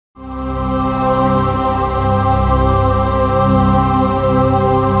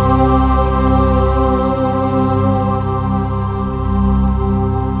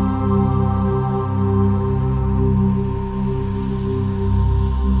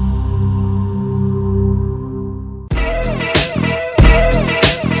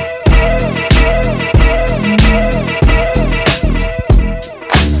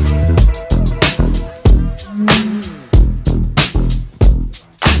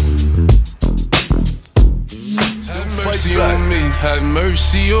Have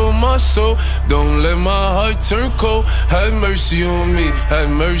mercy on my soul. Don't let my heart turn cold. Have mercy on me. Have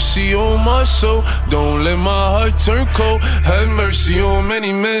mercy on my soul. Don't let my heart turn cold. Have mercy on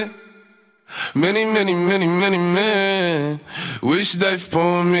many men. Many men wish death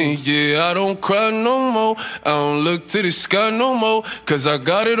upon me. Yeah, I don't cry no more. I don't look to the sky no more. Cause I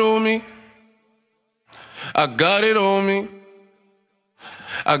got it on me. I got it on me.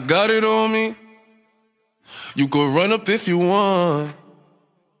 I got it on me. You could run up if you want.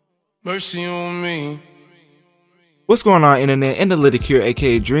 Mercy on me. What's going on, internet? Analytic here,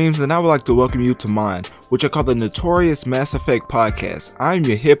 aka Dreams, and I would like to welcome you to mine, which I call the Notorious Mass Effect Podcast. I'm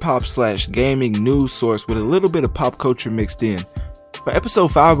your hip-hop / gaming news source with a little bit of pop culture mixed in. For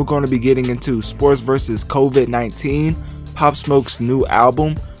episode 5, we're going to be getting into sports versus COVID-19, Pop Smoke's new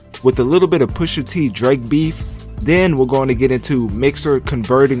album, with a little bit of Pusha T Drake beef. Then we're going to get into Mixer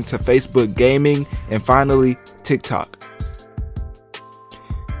converting to Facebook gaming, and finally, TikTok.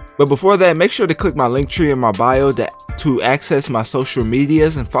 But before that, make sure to click my link tree in my bio to access my social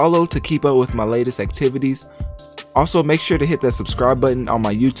medias and follow to keep up with my latest activities. Also, make sure to hit that subscribe button on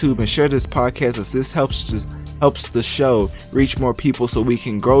my YouTube and share this podcast, as this helps the show reach more people so we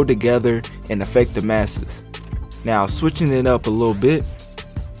can grow together and affect the masses. Now, switching it up a little bit,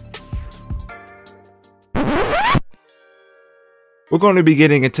 we're going to be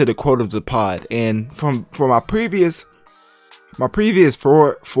getting into the quote of the pod, and from my previous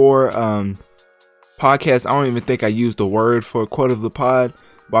four podcasts, I don't even think I used the word for quote of the pod.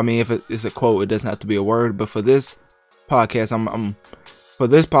 Well, I mean, if it's a quote, it doesn't have to be a word. But for this podcast, for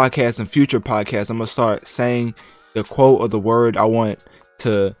this podcast and future podcasts, I'm gonna start saying the quote or the word I want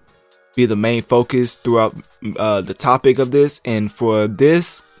to be the main focus throughout the topic of this. And for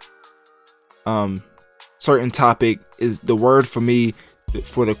this certain topic, is the word for me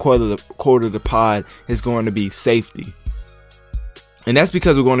for the quote of the pod is going to be safety. And that's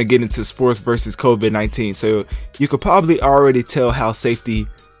because we're going to get into sports versus COVID-19. So you could probably already tell how safety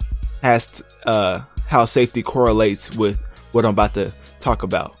correlates with what I'm about to talk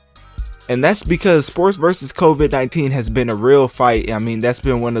about. And that's because sports versus COVID-19 has been a real fight. I mean, that's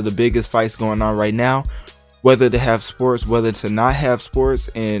been one of the biggest fights going on right now, whether to have sports, whether to not have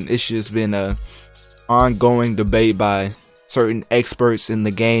sports. And it's just been a ongoing debate by certain experts in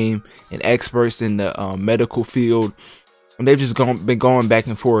the game and experts in the medical field. And they've just been going back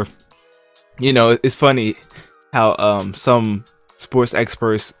and forth. You know, it's funny how some sports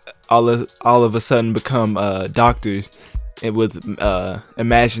experts all of a sudden become doctors and with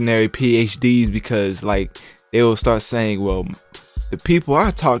imaginary PhDs, because like they will start saying, well, the people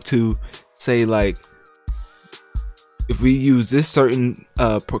I talk to say, like, if we use this certain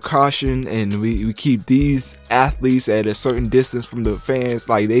precaution and we keep these athletes at a certain distance from the fans,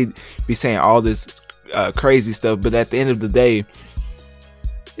 like they be saying all this crazy stuff. But at the end of the day,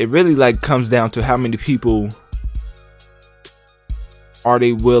 it really like comes down to how many people are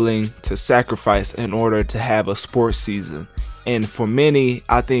they willing to sacrifice in order to have a sports season. And for many,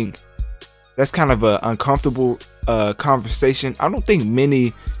 I think that's kind of an uncomfortable conversation. I don't think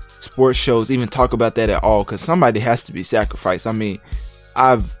many sports shows even talk about that at all, because somebody has to be sacrificed. I mean,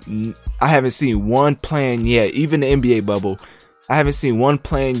 I haven't seen one plan yet, even the NBA bubble, I haven't seen one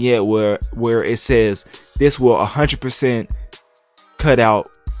plan yet where it says this will 100% cut out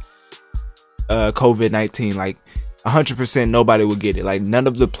COVID-19. Like 100% nobody will get it. Like none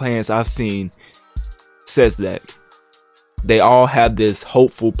of the plans I've seen says that. They all have this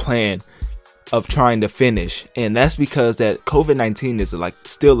hopeful plan of trying to finish, and that's because that COVID-19 is like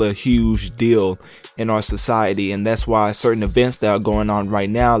still a huge deal in our society, and that's why certain events that are going on right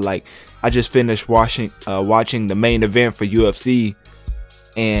now, like I just finished watching the main event for UFC,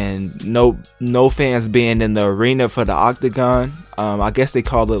 and no fans being in the arena for the Octagon. I guess they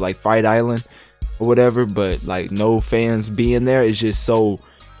call it like Fight Island or whatever, but like no fans being there is just so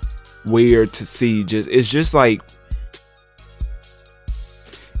weird to see. It's just like,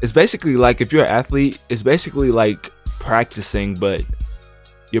 it's basically like if you're an athlete, it's basically like practicing, but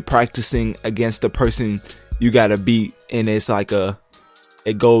you're practicing against the person you gotta beat, and it's like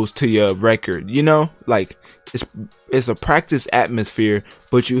it goes to your record, you know? Like it's a practice atmosphere,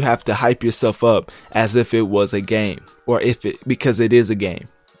 but you have to hype yourself up as if it was a game, or because it is a game.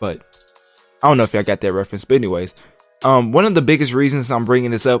 But I don't know if y'all got that reference, but anyways, one of the biggest reasons I'm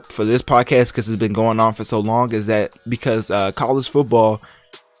bringing this up for this podcast, because it's been going on for so long, is that because college football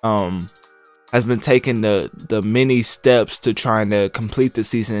has been taking the many steps to trying to complete the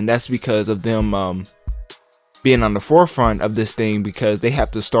season, and that's because of them being on the forefront of this thing, because they have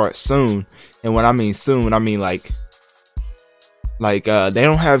to start soon. And when I mean soon, I mean like they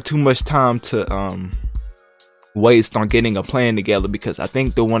don't have too much time to waste on getting a plan together, because I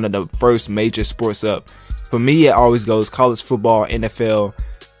think they're one of the first major sports up. For me, it always goes college football, NFL,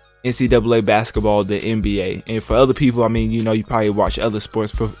 NCAA basketball, the NBA. And for other people, I mean, you know, you probably watch other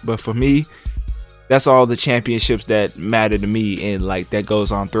sports, but for me, that's all the championships that matter to me, and like that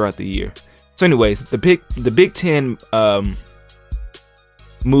goes on throughout the year. So anyways, the Big Ten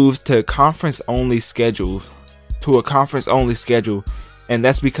moves to conference only schedule, and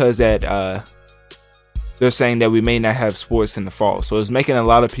that's because that they're saying that we may not have sports in the fall. So it's making a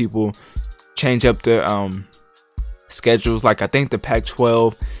lot of people change up their schedules. Like I think the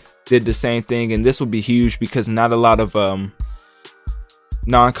Pac-12 did the same thing, and this will be huge because not a lot of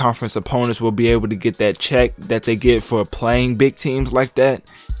non-conference opponents will be able to get that check that they get for playing big teams like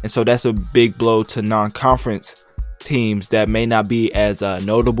that. And so that's a big blow to non-conference teams that may not be as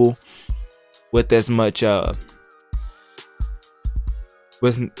notable with as much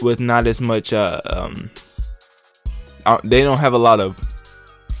with not as much they don't have a lot of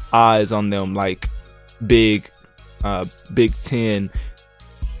eyes on them like Big Ten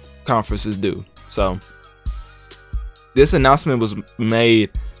conferences do. So this announcement was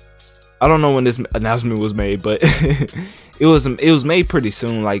made, I don't know when this announcement was made, but it was made pretty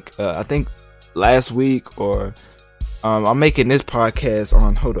soon, like I think last week, or I'm making this podcast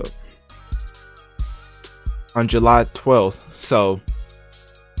on July 12th, so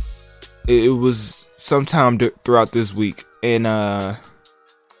it was sometime throughout this week. And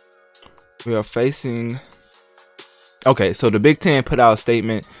we are facing, okay, so the Big Ten put out a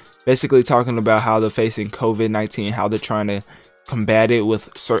statement basically talking about how they're facing COVID-19, how they're trying to combat it with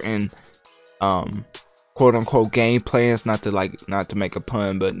certain quote unquote game plans, not to make a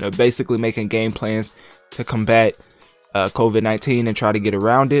pun, but they're basically making game plans to combat COVID-19 and try to get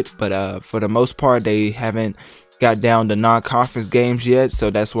around it. But for the most part, they haven't got down to non-conference games yet,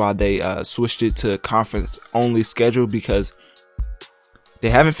 so that's why they switched it to conference only schedule, because they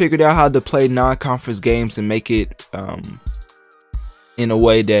haven't figured out how to play non-conference games and make it in a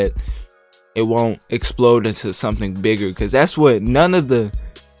way that it won't explode into something bigger, because that's what none of the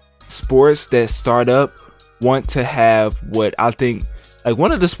sports that start up want to have. What I think, like,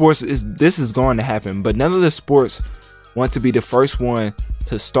 one of the sports is going to happen, but none of the sports want to be the first one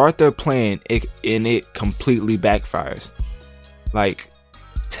to start their plan and it completely backfires. Like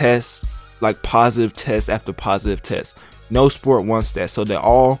tests, like positive test after positive test. No sport wants that, so they're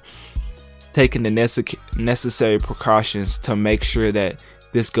all taking the necessary precautions to make sure that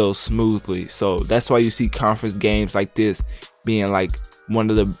this goes smoothly. So that's why you see conference games like this being like one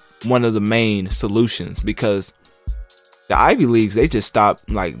of the main solutions, because the Ivy Leagues, they just stopped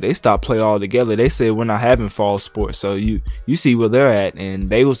play altogether. They said we're not having fall sports. So you see where they're at, and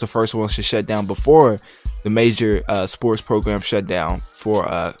they was the first ones to shut down before the major sports program shut down for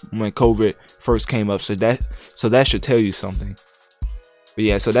when COVID first came up. So that should tell you something. But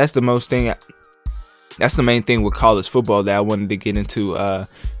yeah, so that's the main thing with college football that I wanted to get into. I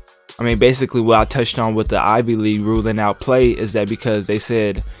mean, basically what I touched on with the Ivy League ruling out play is that because they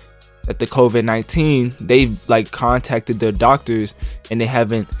said that the COVID-19, they've like contacted their doctors and they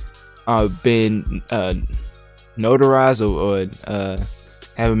haven't been notarized or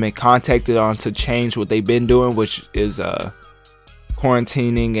haven't been contacted on to change what they've been doing, which is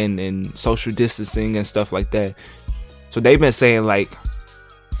quarantining and social distancing and stuff like that. So they've been saying, like,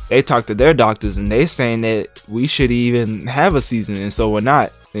 they talked to their doctors and they're saying that we should even have a season, and so we're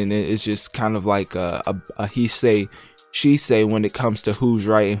not. And it's just kind of like a he say, she say when it comes to who's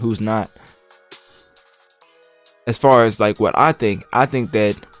right and who's not. As far as like what I think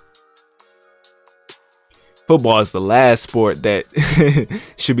that football is the last sport that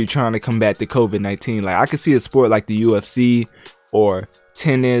should be trying to combat the COVID-19. Like, I could see a sport like the UFC or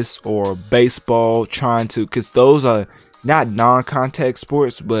tennis or baseball trying to, because those are not non-contact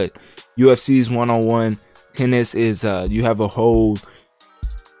sports, but UFC's one-on-one. Tennis is you have a whole,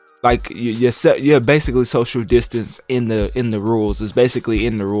 like, you're basically social distance in the rules. It's basically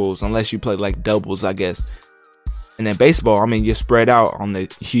in the rules unless you play like doubles, I guess. And then baseball, I mean, you're spread out on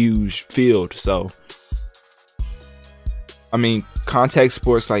the huge field. So I mean, contact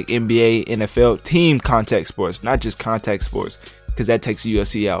sports like NBA, NFL, team contact sports, not just contact sports, because that takes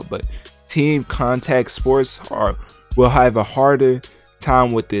UFC out, but team contact sports will have a harder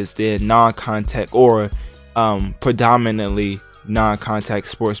time with this than non-contact or predominantly non-contact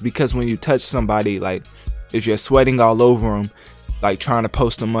sports, because when you touch somebody, like if you're sweating all over them, like trying to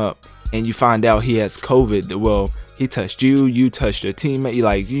post them up, and you find out he has COVID, well, he touched you, you touched your teammate,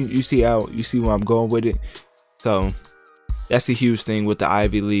 you see where I'm going with it. So that's a huge thing with the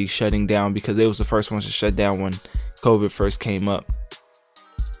Ivy League shutting down, because they was the first ones to shut down when COVID first came up.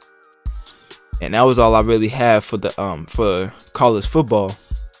 And that was all I really had for the for college football.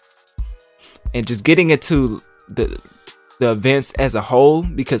 And just getting into the events as a whole,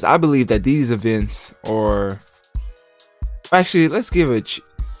 because I believe that these events are actually, let's give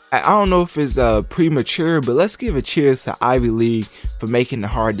I don't know if it's premature, but let's give a cheers to Ivy League for making the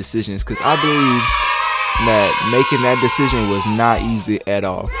hard decisions, because I believe that making that decision was not easy at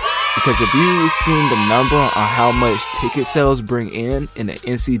all. Because if you've seen the number on how much ticket sales bring in the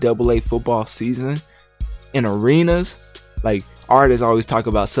NCAA football season in arenas, like artists always talk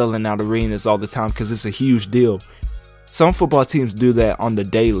about selling out arenas all the time because it's a huge deal. Some football teams do that on the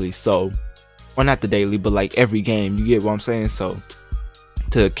daily, so, or not the daily, but like every game, you get what I'm saying? So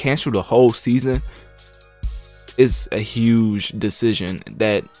to cancel the whole season is a huge decision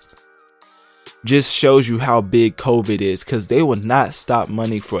that just shows you how big COVID is, because they will not stop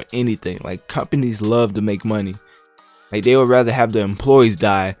money for anything. Like, companies love to make money. Like, they would rather have the employees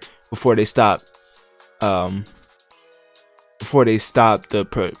die before they stop the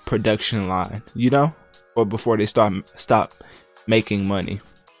production line, you know, or before they stop making money.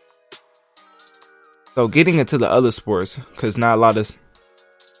 So getting into the other sports, because not a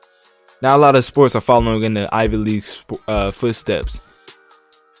lot of sports are following in the Ivy League's footsteps.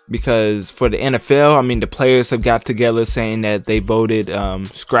 Because for the NFL, I mean, the players have got together saying that they voted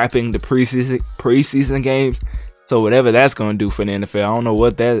scrapping the preseason games. So whatever that's going to do for the NFL, I don't know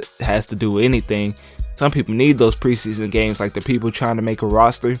what that has to do with anything. Some people need those preseason games, like the people trying to make a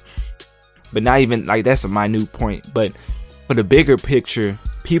roster. But not even, like, that's a minute point. But for the bigger picture,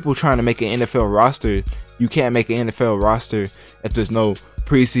 people trying to make an NFL roster, you can't make an NFL roster if there's no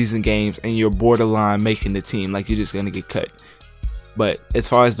preseason games and you're borderline making the team. Like, you're just going to get cut. But as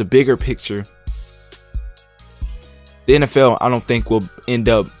far as the bigger picture, the NFL, I don't think will end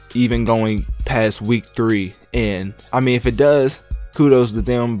up even going past week 3. And I mean, if it does, kudos to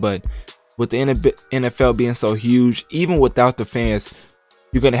them. But with the NFL being so huge, even without the fans,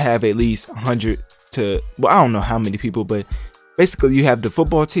 you're going to have at least 100 to, well, I don't know how many people, but basically you have the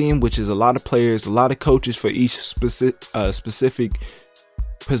football team, which is a lot of players, a lot of coaches for each specific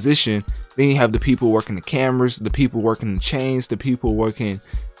position. Then you have the people working the cameras, the people working the chains, the people working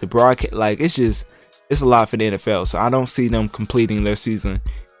the broadcast. Like, it's a lot for the NFL. So I don't see them completing their season.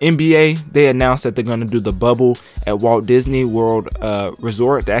 NBA, they announced that they're going to do the bubble at Walt Disney World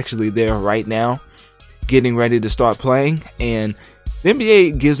Resort. They're actually there right now, getting ready to start playing. And the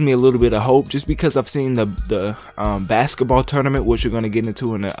NBA gives me a little bit of hope, just because I've seen the basketball tournament, which we're going to get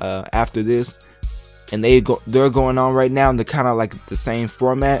into in after this. And they're going on right now, and they're kind of like the same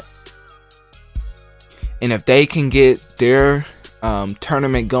format. And if they can get their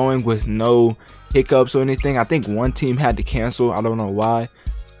tournament going with no hiccups or anything, I think one team had to cancel. I don't know why,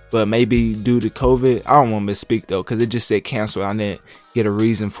 but maybe due to COVID. I don't want to misspeak though, because it just said cancel. I didn't get a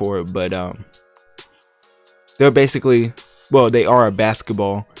reason for it, but they're basically, well, they are a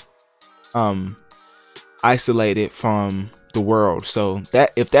basketball isolated from the world. So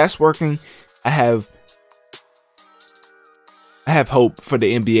that, if that's working, I have hope for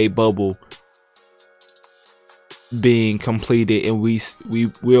the NBA bubble being completed, and we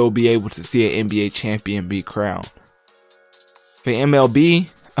will be able to see an NBA champion be crowned. For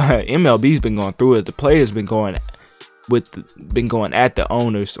MLB, MLB's been going through it. The players been going at the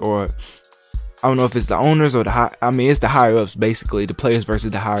owners, or I don't know if it's the owners or it's the higher ups, basically the players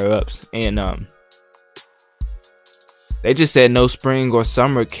versus the higher ups, and they just said no spring or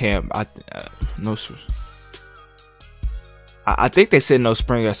summer camp. I think they said no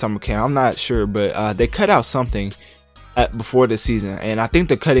spring or summer camp. I'm not sure, but they cut out something before the season, and I think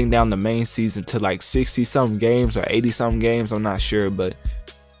they're cutting down the main season to like 60-something games or 80-something games. I'm not sure, but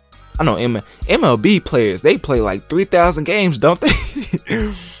I know MLB players, they play like 3,000 games, don't they?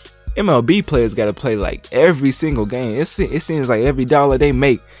 MLB players got to play like every single game. It seems like every dollar they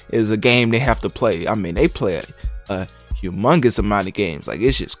make is a game they have to play. I mean, they play a humongous amount of games. Like,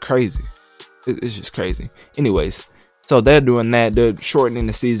 it's just crazy. It's just crazy. Anyways, so they're doing that. They're shortening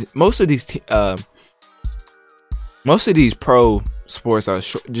the season. Most of these pro sports are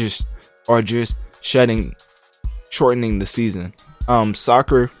just shortening the season.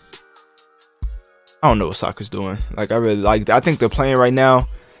 Soccer, I don't know what soccer's doing. Like, I think they're playing right now.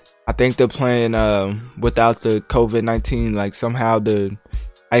 I think they're playing without the COVID-19, like somehow the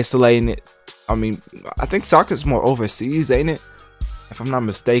isolating it. I mean, I think soccer's more overseas, ain't it? If I'm not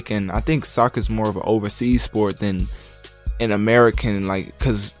mistaken, I think soccer's more of an overseas sport than an American, like,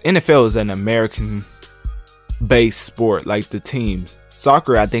 because NFL is an American-based sport, like the teams.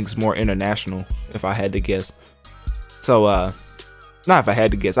 Soccer, I think, is more international, if I had to guess. So, not if I had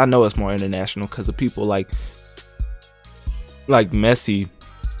to guess. I know it's more international because of people like Messi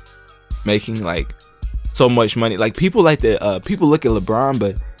making like so much money. Like people look at LeBron,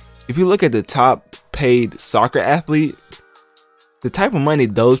 but if you look at the top paid soccer athlete, the type of money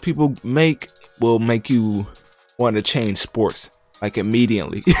those people make will make you want to change sports like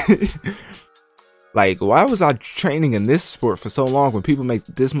immediately. Like, why was I training in this sport for so long when people make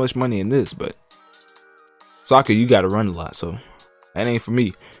this much money in this? But soccer, you got to run a lot, so that ain't for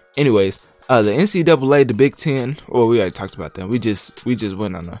me. Anyways, the NCAA, the Big Ten. Well, we already talked about them. We just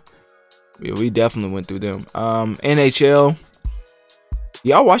went on we definitely went through them. NHL.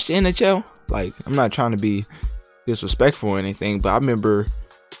 Y'all watch the NHL? Like, I'm not trying to be disrespectful or anything, but I remember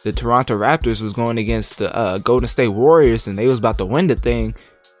the Toronto Raptors was going against the Golden State Warriors, and they was about to win the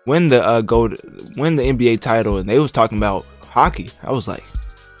NBA title, and they was talking about hockey. I was like,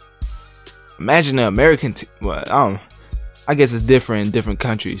 imagine the American team. Well, I guess it's different in different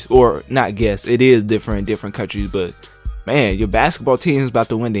countries, or not guess, it is different in different countries, but man, your basketball team is about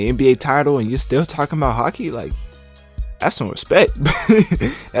to win the NBA title and you're still talking about hockey? Like, that's some respect.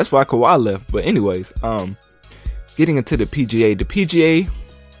 That's why Kawhi left. But anyways, getting into the PGA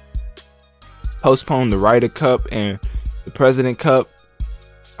postponed the Ryder Cup and the President Cup.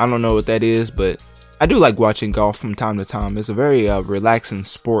 I don't know what that is, but I do like watching golf from time to time. It's a very relaxing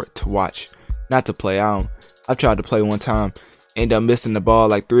sport to watch, not to play. I tried to play one time, ended up missing the ball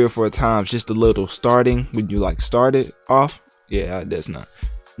like 3 or 4 times. Just a little starting when you like start it off. Yeah, that's not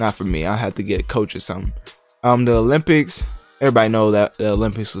for me. I had to get a coach or something. The Olympics. Everybody know that the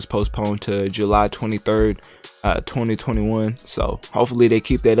Olympics was postponed to July 23rd, 2021. So hopefully they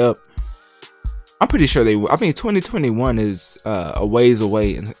keep that up. I'm pretty sure they will. I mean, 2021 is a ways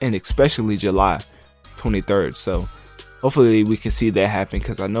away, and especially July 23rd. So hopefully we can see that happen,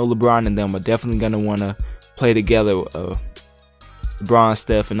 because I know LeBron and them are definitely going to want to play together. LeBron,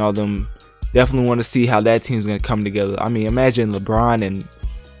 Steph, and all them definitely want to see how that team's going to come together. I mean, imagine LeBron and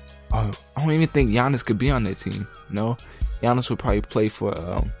I don't even think Giannis could be on that team. No, Giannis would probably play for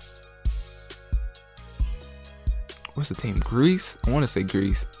what's the team? Greece? I want to say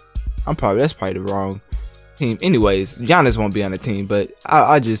Greece. That's probably the wrong team. Anyways, Giannis won't be on the team, but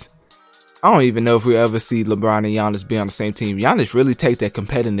I don't even know if we ever see LeBron and Giannis be on the same team. Giannis really take that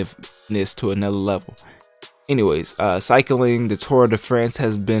competitiveness to another level. Anyways, cycling, the Tour de France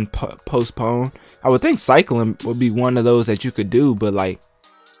has been postponed. I would think cycling would be one of those that you could do, but like,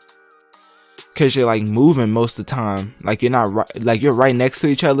 cause you're like moving most of the time. Like you're not like you're right next to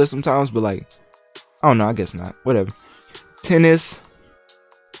each other sometimes, but like, I don't know. I guess not. Whatever. Tennis.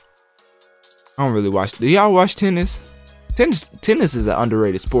 I don't really watch. Do y'all watch tennis? Tennis is an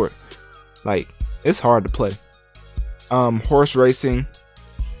underrated sport. Like, it's hard to play. Horse racing.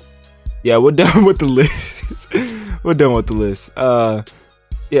 Yeah, we're done with the list. We're done with the list.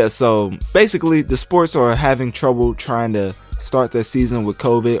 Yeah, so basically the sports are having trouble trying to start their season with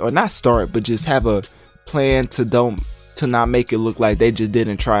COVID, or not start, but just have a plan to not make it look like they just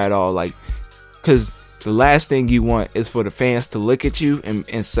didn't try at all. Like, cause the last thing you want is for the fans to look at you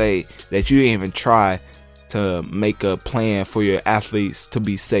and say that you didn't even try to make a plan for your athletes to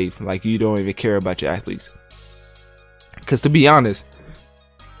be safe. Like, you don't even care about your athletes. Because to be honest,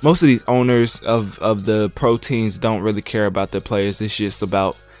 most of these owners of the pro teams don't really care about their players. It's just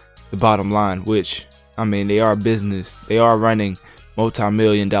about the bottom line, which, I mean, they are business. They are running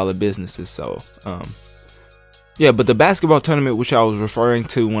multi-million-dollar businesses. So, yeah, but the basketball tournament, which I was referring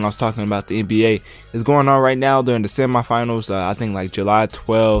to when I was talking about the NBA, is going on right now. They're in the semifinals. I think like July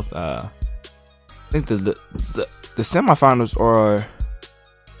 12th. I think the semifinals are,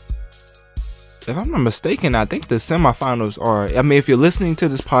 if I'm not mistaken, I think the semifinals are, I mean, if you're listening to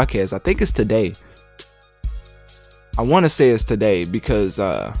this podcast, I think it's today. I want to say it's today because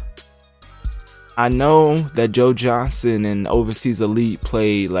I know that Joe Johnson and Overseas Elite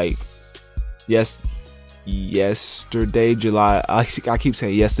played like yesterday, July. I keep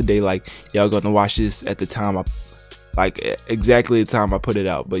saying yesterday, like y'all gonna watch this at the time like exactly the time I put it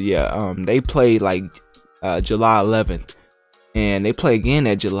out. But yeah, they played like July 11th, and they play again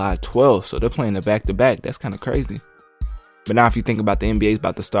at July 12th, so they're playing a back-to-back. That's kind of crazy. But now if you think about, the NBA is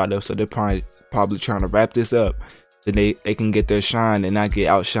about to start up, so they're probably trying to wrap this up so they can get their shine and not get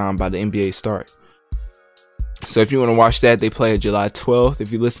outshined by the NBA start. So if you want to watch that, they play at July 12th.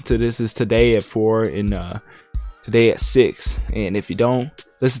 If you listen to this, it's today at 4 and today at 6. And if you don't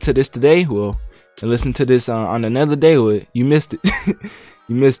listen to this today, well, and listen to this on another day, well, you missed it.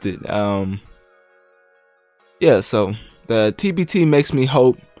 You missed it. Yeah, so the TBT makes me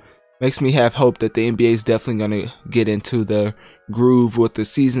have hope that the NBA is definitely going to get into the groove with the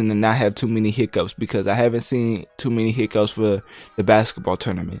season and not have too many hiccups, because I haven't seen too many hiccups for the basketball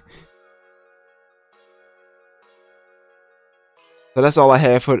tournament. So that's all I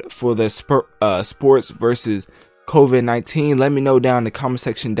have for the sports versus COVID-19. Let me know down in the comment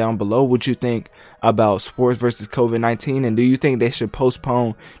section down below what you think about sports versus COVID-19, and do you think they should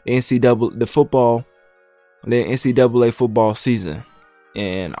postpone the NCAA football season?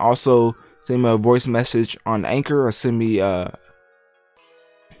 And also send me a voice message on Anchor, or send me or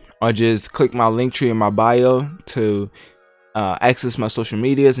just click my link tree in my bio to access my social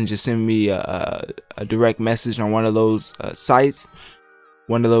medias, and just send me a direct message on one of those sites,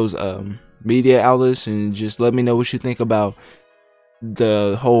 one of those media outlets, and just let me know what you think about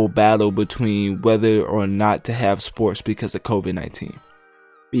the whole battle between whether or not to have sports because of COVID-19.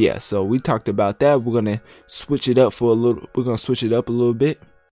 Yeah, so we talked about that. We're gonna switch it up a little bit.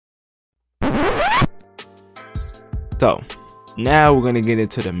 So now we're gonna get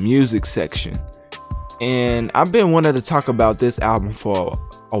into the music section, and I've been wanting to talk about this album for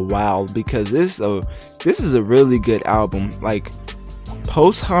a while because this is a really good album. Like,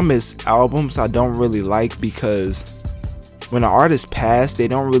 posthumous albums I don't really like, because when an artist passed, they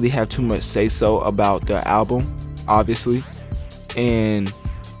don't really have too much say so about the album, obviously. And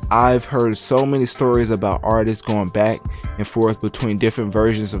I've heard so many stories about artists going back and forth between different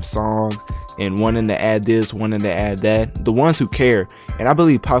versions of songs and wanting to add this, wanting to add that. The ones who care, and I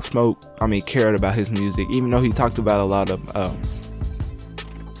believe Pop Smoke, cared about his music, even though he talked about a lot of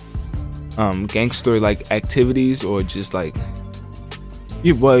gangster like activities, or just like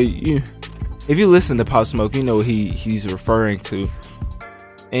if you listen to Pop Smoke, you know what he's referring to.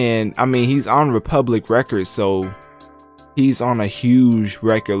 And he's on Republic Records, so he's on a huge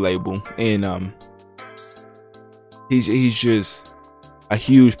record label, and he's just a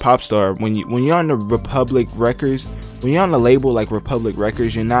huge pop star. When you're on the Republic Records, when you're on a label like Republic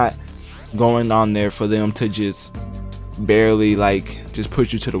Records, you're not going on there for them to just barely just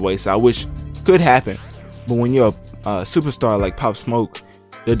push you to the wayside, which could happen. But when you're a superstar like Pop Smoke,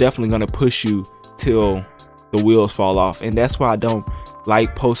 they're definitely going to push you till the wheels fall off. And that's why I don't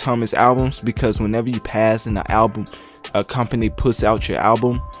like posthumous albums, because whenever you pass and a company puts out your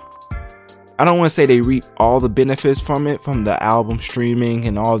album, I don't want to say they reap all the benefits from it, from the album streaming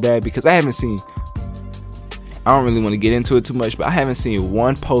and all that, because I don't really want to get into it too much, but I haven't seen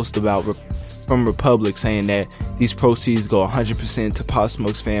one post from Republic saying that these proceeds go 100% to Pop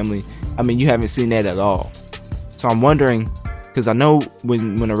Smoke's family. You haven't seen that at all. So I'm wondering, because I know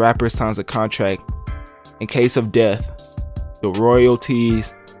when a rapper signs a contract, in case of death, the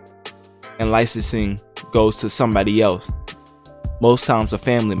royalties and licensing goes to somebody else, most times a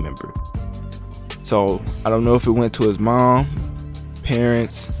family member. So I don't know if it went to his mom,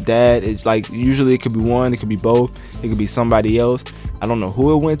 parents, dad. It's like, usually it could be one, it could be both, it could be somebody else. I don't know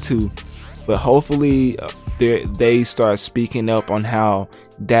who it went to, but hopefully they start speaking up on how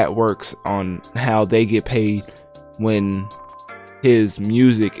that works, on how they get paid when his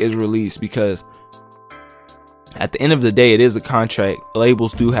music is released, because at the end of the day, it is a contract.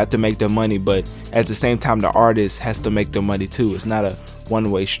 Labels do have to make their money, but at the same time, the artist has to make their money too. It's not a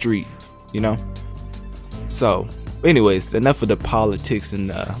one-way street, So anyways, enough of the politics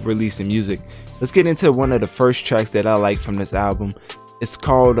and releasing music. Let's get into one of the first tracks that I like from this album. It's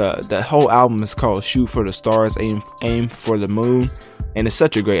called the whole album is called Shoot for the Stars, Aim for the Moon, and it's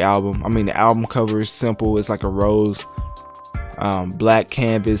such a great album. The album cover is simple. It's like a rose, black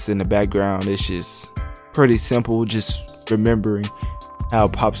canvas in the background. It's just pretty simple. Just remembering how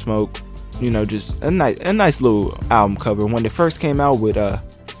Pop Smoke, just a nice little album cover. When it first came out with I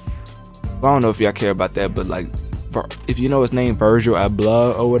don't know if y'all care about that, but if you know his name, Virgil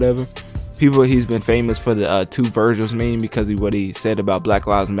Abloh or whatever, he's been famous for the two Virgils meme because of what he said about Black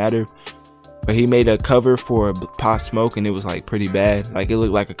Lives Matter. But he made a cover for Pop Smoke, and it was pretty bad. It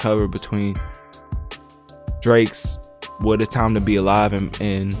looked like a cover between Drake's "What a Time to Be Alive" and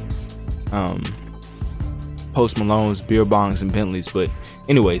Post Malone's "Beer Bongs and Bentleys." But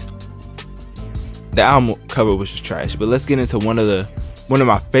anyways, the album cover was just trash. But let's get into one of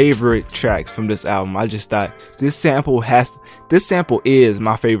my favorite tracks from this album. I just thought this sample is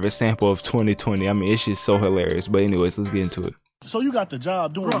my favorite sample of 2020. It's just so hilarious. But anyways, let's get into it. So you got the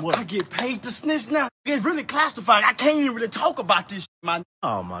job doing what? I get paid to snitch now. It's really classified. I can't even really talk about this, man.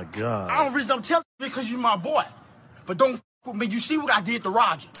 Oh my God. I don't tell you because you my boy. But don't with me. You see what I did to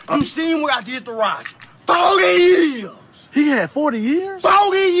Roger. You seen what I did to Roger. 40 years. He had 40 years?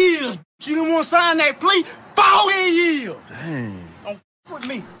 40 years. You didn't want to sign that plea? 40 years. Dang. Don't with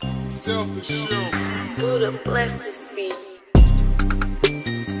me. Buddha bless this beat.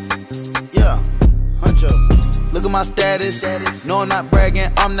 Yeah, Huncho. Look at my status. No, I'm not bragging.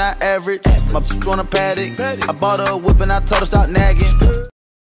 I'm not average. My bitch on a paddock. I bought her a whip and I told her stop nagging.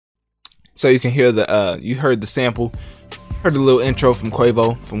 So you can hear you heard the sample. Heard a little intro from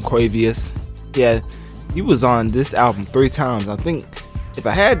Quavo, from Quavious. Yeah, he was on this album 3 times. I think, if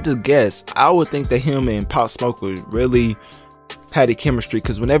I had to guess, I would think that him and Pop Smoke would really had a chemistry,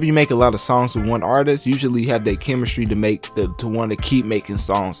 because whenever you make a lot of songs with one artist, usually you have that chemistry to want to keep making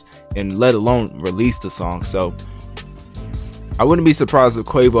songs, and let alone release the song. So I wouldn't be surprised if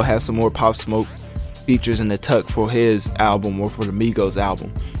Quavo has some more Pop Smoke features in the tuck for his album or for the Migos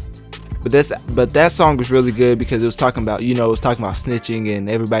album. But that song was really good because it was talking about, snitching, and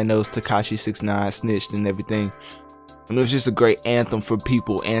everybody knows Tekashi 6ix9ine snitched and everything. And it was just a great anthem for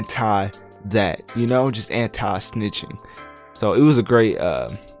people anti that, just anti snitching. So it was a great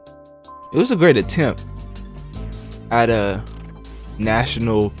attempt at a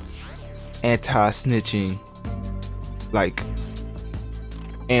national anti snitching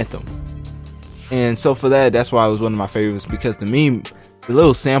anthem. And so for that's why it was one of my favorites, because the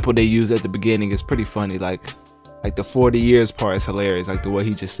little sample they use at the beginning is pretty funny. Like the 40 years part is hilarious, like the way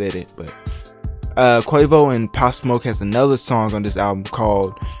he just said it. But Quavo and Pop Smoke has another song on this album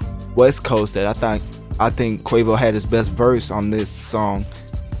called West Coast that I think Quavo had his best verse on this song,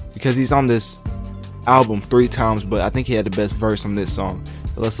 because he's on this album 3 times, but I think he had the best verse on this song.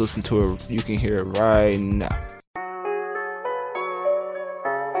 So let's listen to it. You can hear it right now.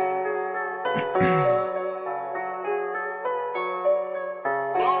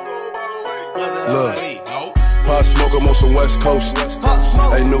 Look, Pop Smoke, I'm on some West Coast.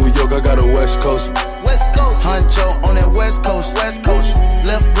 Hey, New York, I got a West Coast. West Coast. Huncho on that West Coast. West Coast.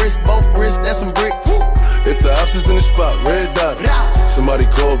 Left wrist, both wrists, that's some bricks. If the ops is in the spot, red dot. Somebody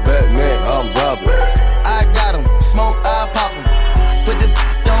call Batman, I'm robbing. I got him, smoke, I pop him. Put the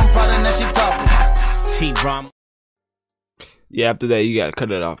on product, now she poppin'. T-Rom. Yeah, after that, you gotta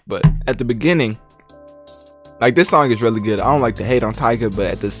cut it off. But at the beginning, this song is really good. I don't like to hate on Tyga,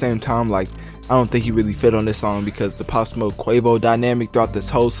 but at the same time, I don't think he really fit on this song, because the Pop Smoke Quavo dynamic throughout this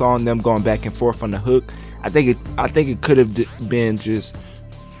whole song, them going back and forth on the hook, I think it could have been just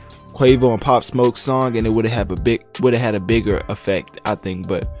Quavo and Pop Smoke's song, and it would have had a bigger effect, I think.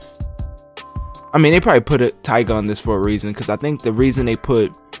 But I mean, they probably put Tyga on this for a reason, because I think the reason they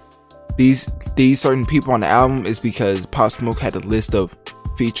put these certain people on the album is because Pop Smoke had a list of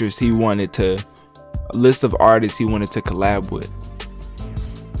features a list of artists he wanted to collab with.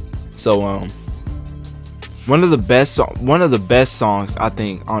 So one of the best songs I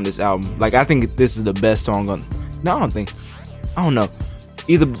think on this album, I think this is the best song on. No, I don't know.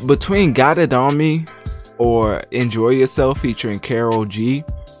 Either between Got It On Me or Enjoy Yourself featuring Karol G.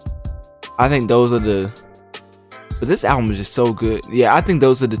 I think those are but this album is just so good. Yeah, I think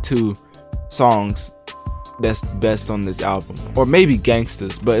those are the 2 songs that's best on this album, or maybe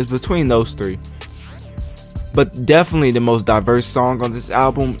Gangsters, but it's between those 3. But definitely the most diverse song on this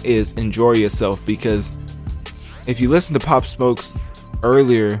album is Enjoy Yourself, because if you listen to Pop Smoke's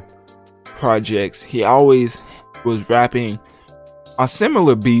earlier projects, he always was rapping on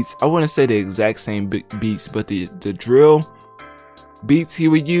similar beats. I wouldn't say the exact same beats, but the drill beats he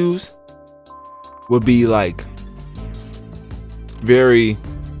would use would be very,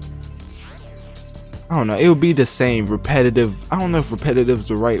 I don't know, it would be the same, repetitive. I don't know if repetitive is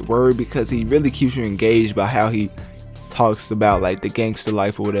the right word, because he really keeps you engaged by how he talks about the gangster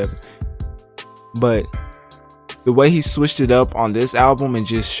life or whatever. But the way he switched it up on this album and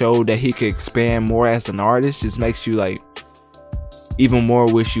just showed that he could expand more as an artist just makes you even more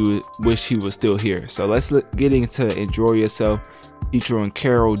wish he was still here. So let's get into Enjoy Yourself featuring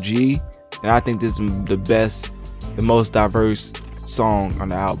Karol G. And I think this is the most diverse song on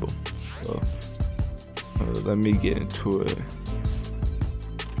the album. So let me get into it.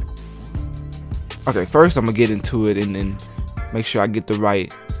 Okay, first I'm gonna get into it and then make sure I get the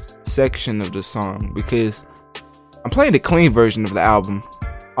right section of the song, because I'm playing the clean version of the album,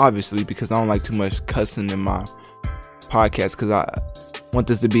 obviously, because I don't like too much cussing in my podcast, because I want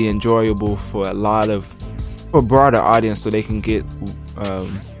this to be enjoyable for a broader audience, so they can get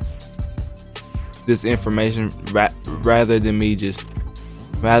this information rather than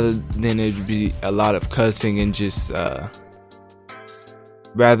it be a lot of cussing and just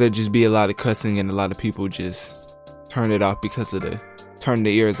rather just be a lot of cussing and a lot of people just turn the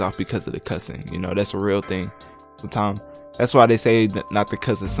ears off because of the cussing. That's a real thing sometimes. That's why they say not to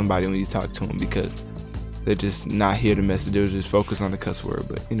cuss at somebody when you talk to them, because they're just not here to mess. They're just focus on the cuss word.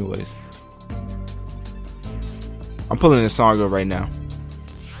 But anyways, I'm pulling the song up right now.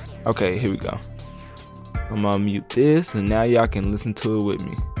 Okay, here we go. I'm gonna mute this, and now y'all can listen to it with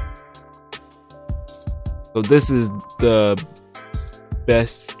me. So this is the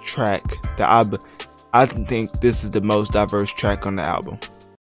best track that I think this is the most diverse track on the album.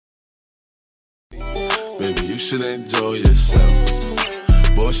 Baby, you should enjoy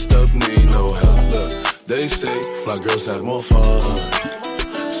yourself. Bossed up, need no help. Look, they say fly girls have more fun.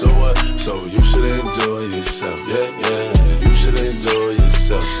 So what? So you should enjoy yourself. Yeah, yeah, you should enjoy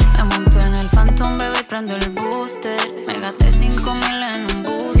yourself. Me monto en el Phantom, baby, prendo el booster. Me gasté 5,000 en un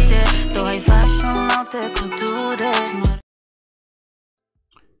booster. Los high fashion, no te cultures.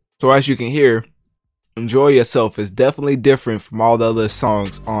 So as you can hear, Enjoy Yourself is definitely different from all the other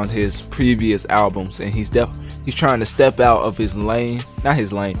songs on his previous albums, and he's trying to step out of his lane, not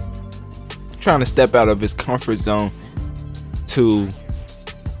his lane, trying to step out of his comfort zone to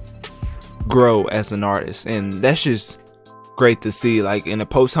grow as an artist, and that's just great to see. Like in a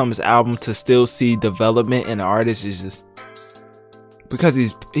posthumous album, to still see development in an artist is just because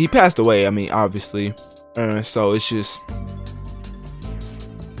he passed away. I mean, obviously, so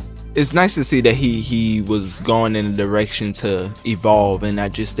it's nice to see that he was going in a direction to evolve and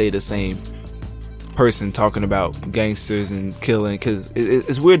not just stay the same person talking about gangsters and killing, because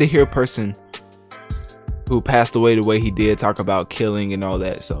it's weird to hear a person who passed away the way he did talk about killing and all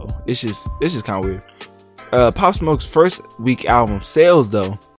that. So it's just kind of weird. Pop Smoke's first week album sales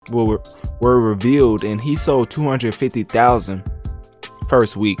though were revealed, and he sold 250,000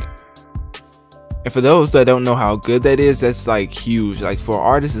 first week. And for those that don't know how good that is, that's like huge. Like for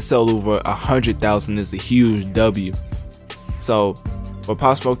artists to sell over 100,000 is a huge W. So for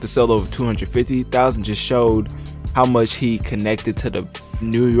Pop Smoke to sell over 250,000 just showed how much he connected to the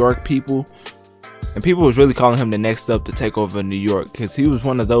New York people. And people was really calling him the next up to take over New York, because he was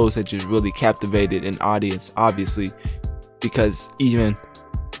one of those that just really captivated an audience, obviously, because even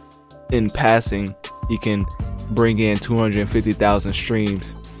in passing, he can bring in 250,000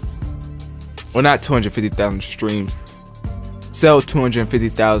 streams. Well, not 250,000 streams, sell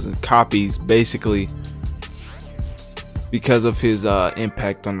 250,000 copies basically because of his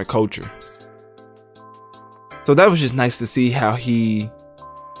impact on the culture. So that was just nice to see how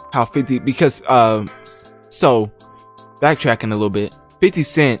 50, because so backtracking a little bit, 50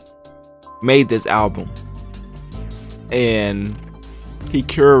 Cent made this album and he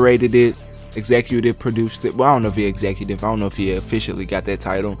curated it, executive produced it. Well, I don't know if he officially got that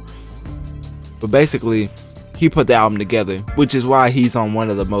title. But basically, he put the album together, which is why he's on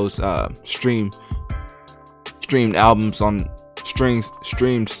one of the most streamed albums on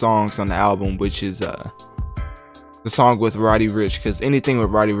streamed songs on the album, which is the song with Roddy Ricch, because anything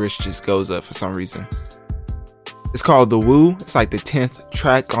with Roddy Ricch just goes up for some reason. It's called The Woo. It's like the 10th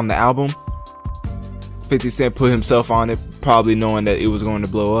track on the album. 50 Cent put himself on it, probably knowing that it was going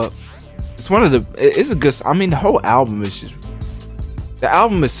to blow up. It's a good. I mean, the whole album is just. The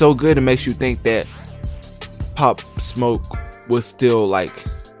album is so good, it makes you think that Pop Smoke was still like,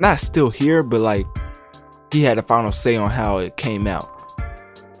 not still here, but like he had a final say on how it came out.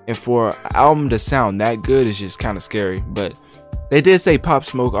 And for an album to sound that good is just kind of scary. But they did say Pop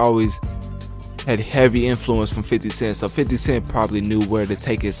Smoke always had heavy influence from 50 Cent, so 50 Cent probably knew where to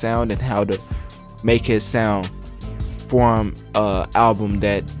take his sound and how to make his sound form an album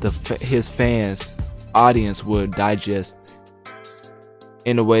that his fans, audience would digest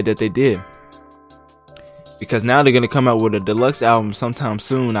in the way that they did. Because now they're going to come out with a deluxe album sometime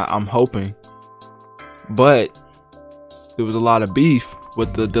soon, I'm hoping. But there was a lot of beef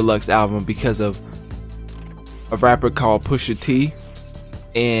with the deluxe album because of a rapper called Pusha T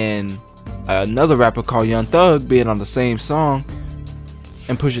and another rapper called Young Thug being on the same song.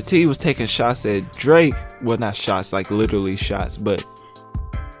 And Pusha T was taking shots at Drake. Well, not shots, like literally shots, but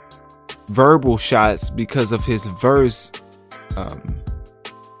verbal shots because of his verse.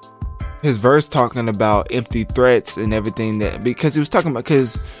 His verse talking about empty threats and everything, that because he was talking about,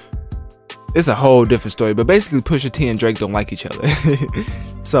 because it's a whole different story, but basically Pusha T and Drake don't like each other.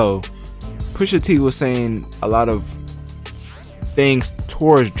 So Pusha T was saying a lot of things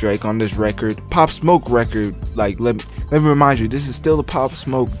towards Drake on this record, Pop Smoke record. Like let me remind you, this is still a Pop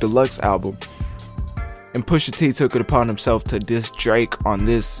Smoke deluxe album, and Pusha T took it upon himself to diss Drake on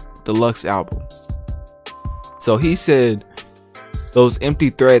this deluxe album. So he said, those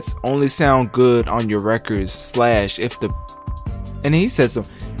empty threats only sound good on your records / and he said some.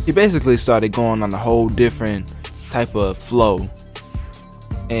 He basically started going on a whole different type of flow,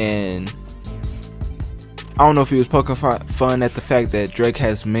 and I don't know if he was poking fun at the fact that Drake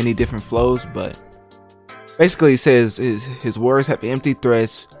has many different flows, but basically he says his words have empty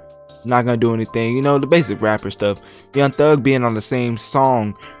threats, not gonna do anything, you know, the basic rapper stuff. Young Thug, being on the same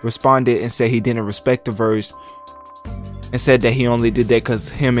song, responded and said he didn't respect the verse, and said that he only did that because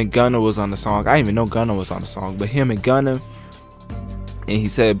him and Gunna was on the song. I didn't even know Gunna was on the song, but him and Gunna. And he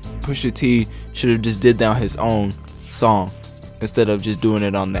said Pusha T should have just did that on his own song instead of just doing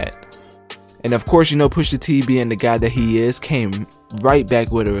it on that. And of course, you know, Pusha T, being the guy that he is, came right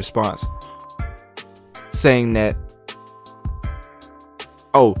back with a response saying that,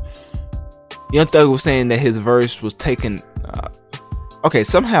 oh, Young Thug was saying that his verse was taken. Okay,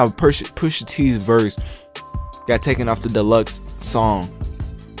 somehow Pusha T's verse got taken off the deluxe song.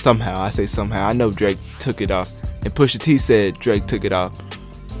 Somehow, I say somehow. I know Drake took it off, and Pusha T said Drake took it off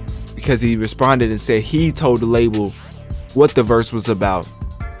because he responded and said he told the label what the verse was about,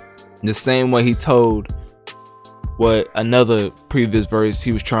 the same way he told what another previous verse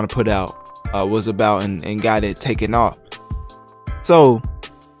he was trying to put out was about, and got it taken off. So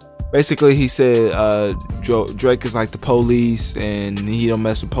basically, he said Drake is like the police, and he don't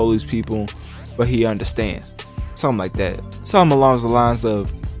mess with police people, but he understands. Something like that. Something along the lines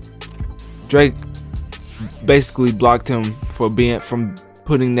of Drake basically blocked him from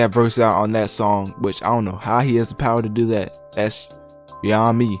putting that verse out on that song, which I don't know how he has the power to do that. That's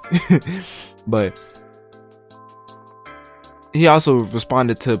beyond me. But he also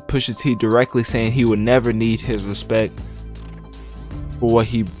responded to Pusha T directly, saying he would never need his respect for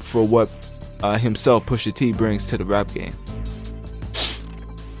what himself, Pusha T, brings to the rap game.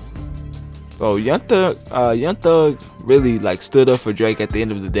 So Young Thug really like stood up for Drake at the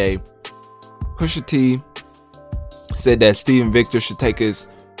end of the day. Pusha T said that Steven Victor should take his.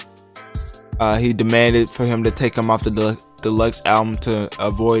 He demanded for him to take him off the deluxe album to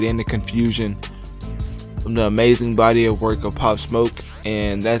avoid any confusion from the amazing body of work of Pop Smoke,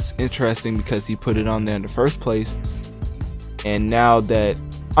 and that's interesting because he put it on there in the first place. And now that,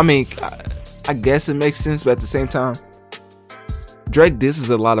 I mean, I guess it makes sense, but at the same time, Drake disses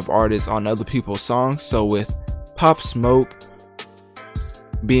a lot of artists on other people's songs. So with Pop Smoke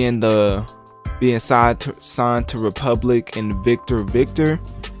being signed to Republic and Victor,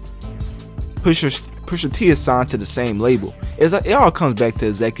 Pusha T is signed to the same label. It all comes back to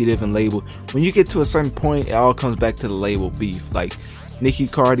executive and label. When you get to a certain point, it all comes back to the label beef. Like Nicki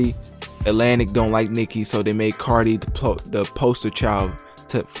Cardi, Atlantic don't like Nicki, so they made Cardi the poster child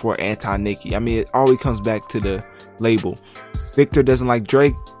for anti-Nicki. I mean, it always comes back to the label. Victor doesn't like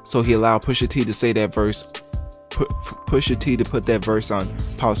Drake, so he allowed Pusha T to say that verse. Pusha T to put that verse on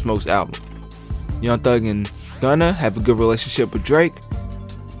Pop Smoke's album. Young Thug and Gunna have a good relationship with Drake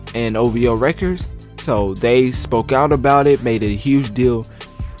and OVO Records, so they spoke out about it, made it a huge deal.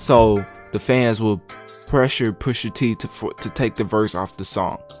 So the fans will pressure Pusha T to take the verse off the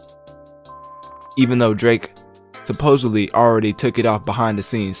song, even though Drake supposedly already took it off behind the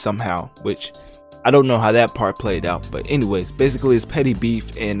scenes somehow, which I don't know how that part played out. But anyways, basically it's petty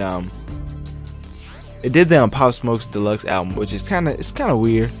beef, and it did that on Pop Smoke's deluxe album, which is kind of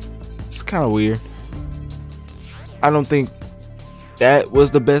weird. It's kind of weird. I don't think that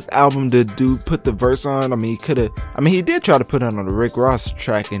was the best album to put the verse on. I mean, he did try to put it on the Rick Ross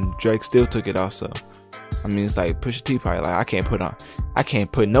track, and Drake still took it off. So I mean, it's like Pusha T probably like, I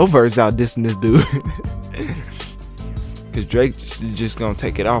can't put no verse out dissing this dude. Because Drake just gonna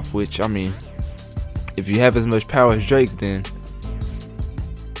take it off, which, I mean, if you have as much power as Drake, then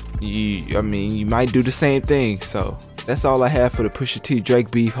you might do the same thing. So that's all I have for the Pusha T Drake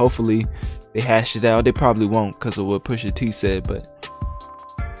beef. Hopefully they hash it out. They probably won't because of what Pusha T said, but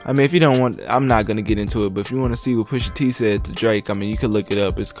I mean, if you don't want, I'm not gonna get into it, but if you want to see what Pusha T said to Drake, I mean, you can look it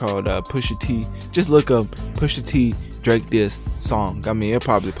up. It's called Pusha T. Just look up Pusha T Drake diss song. I mean, it'll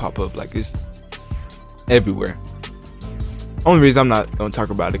probably pop up, like, it's everywhere. Only reason I'm not gonna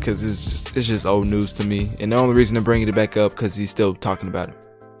talk about it because it's just old news to me, and the only reason I'm bringing it back up because he's still talking about it.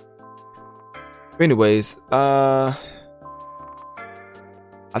 But anyways, I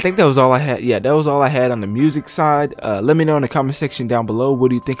think that was all I had. Yeah, that was all I had on the music side. Let me know in the comment section down below, what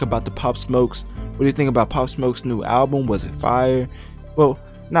do you think about the Pop Smokes? What do you think about Pop Smoke's new album? Was it fire? Well,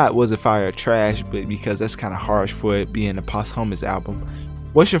 not was it fire or trash, but because that's kind of harsh for it being a posthumous album.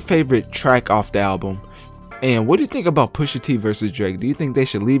 What's your favorite track off the album? And what do you think about Pusha T versus Drake? Do you think they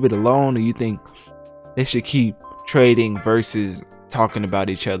should leave it alone, or you think they should keep trading verses, talking about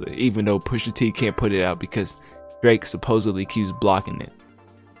each other, even though Pusha T can't put it out because Drake supposedly keeps blocking it?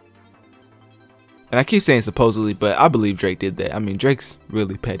 And I keep saying supposedly, but I believe Drake did that. I mean, Drake's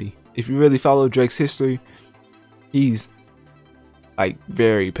really petty. If you really follow Drake's history, he's like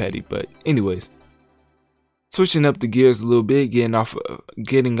very petty. But anyways, switching up the gears a little bit, getting off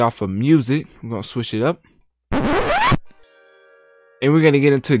of music, I'm gonna switch it up, and we're gonna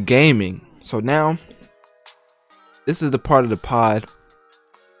get into gaming. So now, this is the part of the pod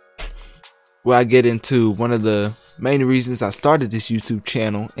where I get into one of the main reasons I started this YouTube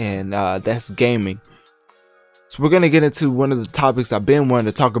channel, and that's gaming. So we're gonna get into one of the topics I've been wanting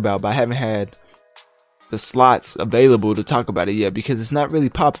to talk about, but I haven't had the slots available to talk about it yet, because it's not really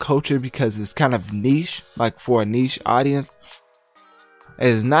pop culture, because it's kind of niche, like for a niche audience.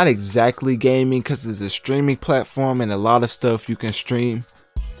 It's not exactly gaming because it's a streaming platform, and a lot of stuff you can stream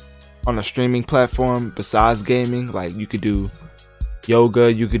on a streaming platform besides gaming. Like you could do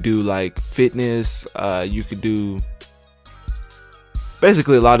yoga, you could do like fitness, you could do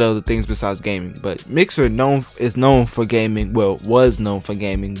basically a lot of other things besides gaming. But Mixer is known for gaming. Well, was known for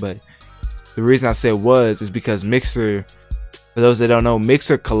gaming, but the reason I said was is because Mixer, for those that don't know,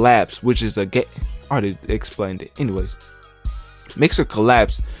 Mixer collapsed, which is a game. I already explained it. Anyways, Mixer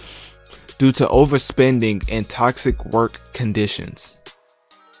collapsed due to overspending and toxic work conditions.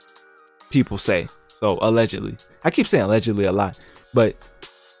 People say so, allegedly. I keep saying allegedly a lot, but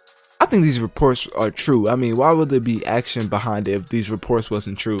I think these reports are true. I mean, why would there be action behind it if these reports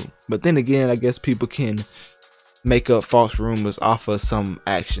wasn't true? But then again, I guess people can make up false rumors off of some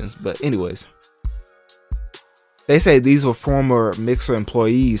actions. But anyways, they say these were former Mixer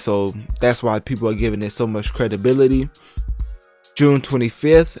employees, so that's why people are giving it so much credibility. June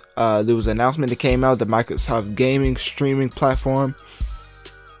 25th, there was an announcement that came out that Microsoft's gaming streaming platform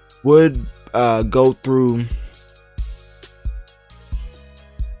would go through.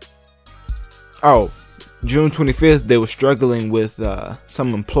 June 25th, they were struggling with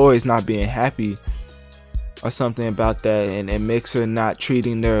some employees not being happy or something about that, and Mixer not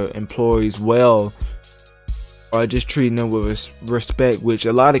treating their employees well, or just treating them with respect, which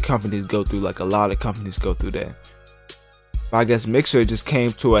a lot of companies go through. Like a lot of companies go through that. But I guess Mixer just came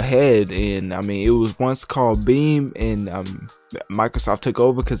to a head, and I mean, it was once called Beam, and Microsoft took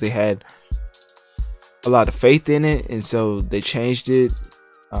over because they had a lot of faith in it, and so they changed it,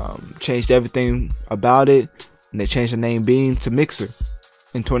 changed everything about it, and they changed the name Beam to Mixer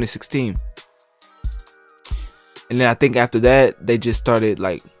in 2016. And then I think after that, they just started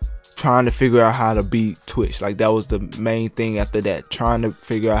like trying to figure out how to beat Twitch. Like that was the main thing after that, trying to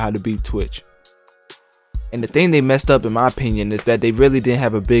figure out how to beat Twitch. And the thing they messed up, in my opinion, is that they really didn't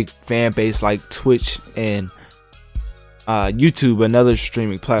have a big fan base like Twitch and YouTube, another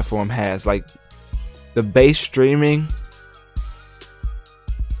streaming platform, has. Like the base streaming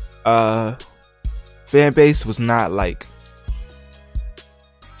fan base was not like,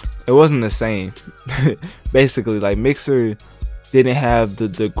 it wasn't the same. Basically, like Mixer didn't have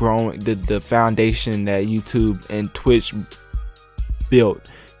the foundation that YouTube and Twitch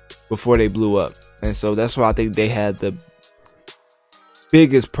built before they blew up, and so that's why I think they had the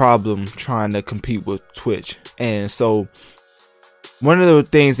biggest problem trying to compete with Twitch. And so one of the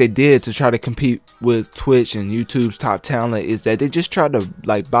things they did to try to compete with Twitch and YouTube's top talent is that they just tried to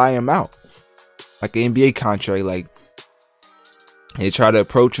like buy them out, like an NBA contract. Like they try to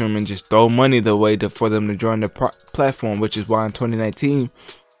approach them and just throw money their way for them to join the platform, which is why in 2019,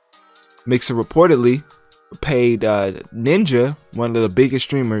 Mixer reportedly paid Ninja, one of the biggest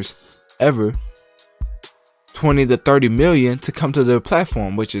streamers ever, 20 to 30 million to come to their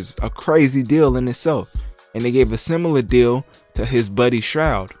platform, which is a crazy deal in itself. And they gave a similar deal to his buddy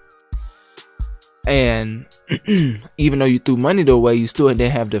Shroud. And even though you threw money their way, you still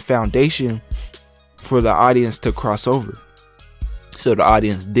didn't have the foundation for the audience to cross over. So the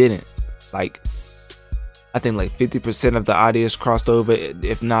audience didn't. Like, I think like 50% of the audience crossed over,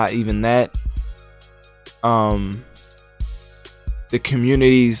 if not even that. The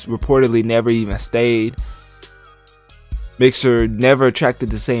communities reportedly never even stayed. Mixer never attracted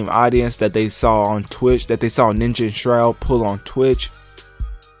the same audience that they saw on Twitch, that they saw Ninja and Shroud pull on Twitch.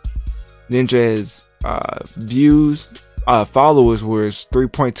 Ninja's followers was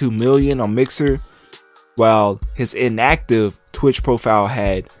 3.2 million on Mixer, while his inactive Twitch profile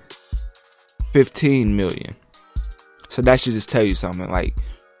had 15 million. So that should just tell you something. Like,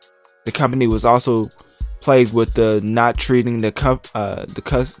 the company was also plagued with the not treating the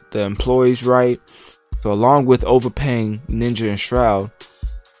employees right. So along with overpaying Ninja and Shroud,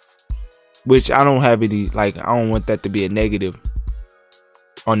 which I don't have any, like, I don't want that to be a negative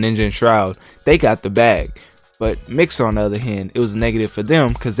on Ninja and Shroud. They got the bag. But Mixer, on the other hand, it was a negative for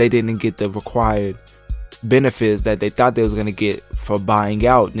them because they didn't get the required benefits that they thought they was going to get for buying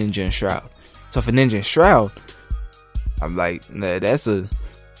out Ninja and Shroud. So for Ninja and Shroud, I'm like, nah, that's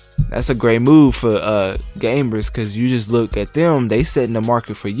a great move for gamers, because you just look at them, they setting the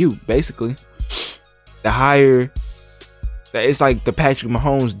market for you, basically. The higher, it's like the Patrick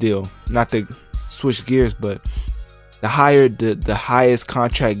Mahomes deal, not to switch gears, but the higher the highest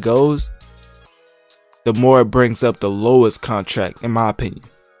contract goes, the more it brings up the lowest contract, in my opinion.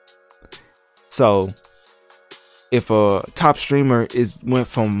 So if a top streamer went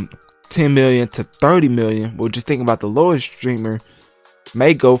from 10 million to 30 million, well, just think about the lowest streamer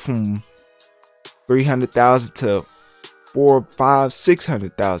may go from 300,000 to 4, 5,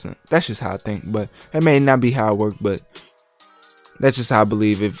 600,000. That's just how I think, but that may not be how it works, but that's just how I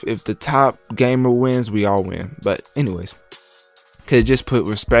believe. If the top gamer wins, we all win. But anyways, could just put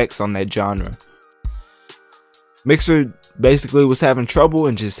respects on that genre. Mixer basically was having trouble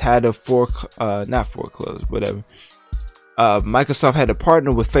and just had a not foreclose, whatever. Microsoft had to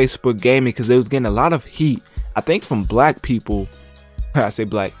partner with Facebook Gaming because they was getting a lot of heat, I think, from black people. I say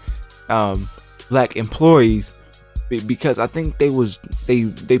black employees, because I think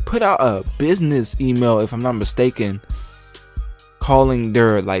they put out a business email, if I'm not mistaken, calling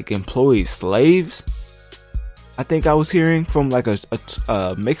their like employees slaves. I think I was hearing from like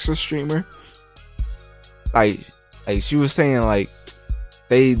a Mixer streamer. Like she was saying like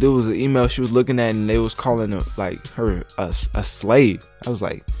there was an email she was looking at and they was calling her a slave. I was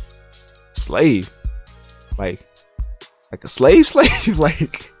like, slave? Like a slave?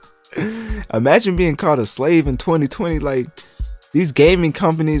 Like, imagine being called a slave in 2020. Like, these gaming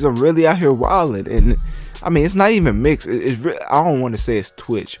companies are really out here wilding. And I mean, it's not even mixed. It's I don't want to say it's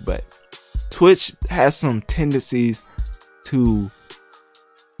Twitch, but Twitch has some tendencies to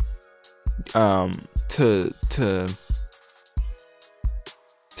I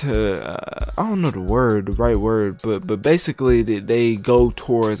don't know the right word, but basically they go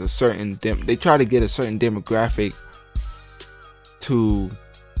towards a certain they try to get a certain demographic to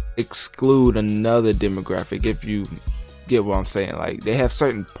exclude another demographic, if you get what I'm saying. Like, they have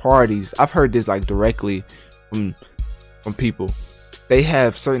certain parties. I've heard this like directly from people. They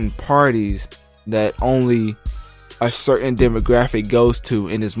have certain parties that only a certain demographic goes to,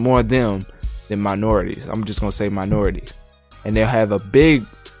 and it's more them than minorities. I'm just gonna say minority. And they'll have a big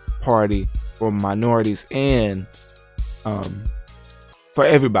party for minorities and for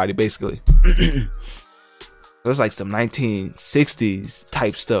everybody, basically. That's like some 1960s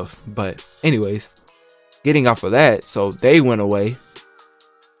type stuff. But anyways, getting off of that, so they went away.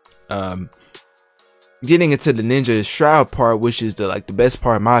 Getting into the Ninja Shroud part, which is the best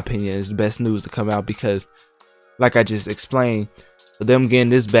part in my opinion, is the best news to come out, because like I just explained, for them getting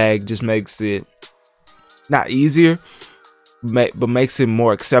this bag just makes it not easier, but makes it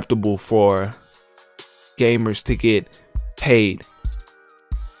more acceptable for gamers to get paid.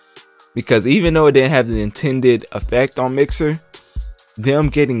 Because even though it didn't have the intended effect on Mixer, them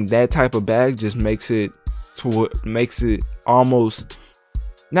getting that type of bag just makes it almost,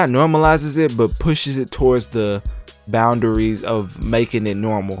 not normalizes it, but pushes it towards the boundaries of making it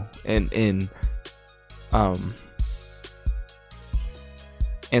normal and in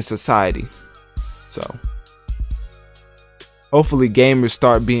society. So hopefully gamers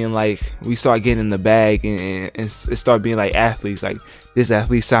start being like, we start getting in the bag and it start being like athletes. Like, this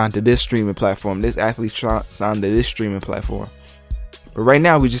athlete signed to this streaming platform, this athlete signed to this streaming platform. But right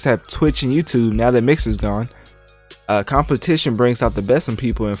now we just have Twitch and YouTube. Now that Mixer's gone, competition brings out the best in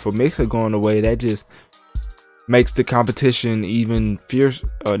people, and for Mixer going away, that just makes the competition even fierce,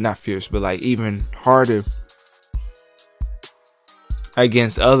 or not fierce, but like even harder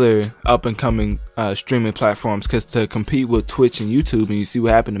against other up and coming streaming platforms. Because to compete with Twitch and YouTube, and you see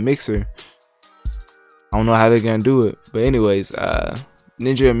what happened to Mixer, I don't know how they're gonna do it. But anyways,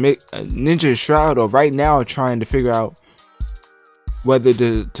 Ninja Shroud are right now trying to figure out whether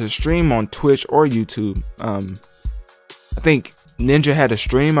to stream on Twitch or YouTube. I think Ninja had a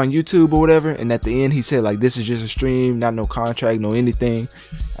stream on YouTube or whatever, and at the end he said like, this is just a stream, not no contract, no anything.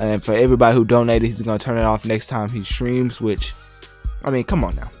 And for everybody who donated, he's gonna turn it off next time he streams. Which, I mean, come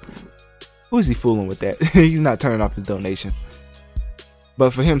on now, who is he fooling with that? He's not turning off his donation.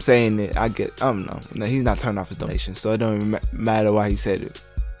 But for him saying it, I don't know. No, he's not turning off his donation, so it don't even matter why he said it.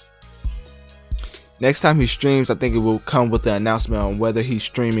 Next time he streams, I think it will come with the announcement on whether he's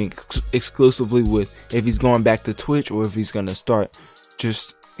streaming exclusively if he's going back to Twitch, or if he's gonna start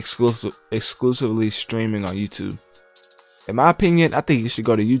just exclusively streaming on YouTube. In my opinion, I think you should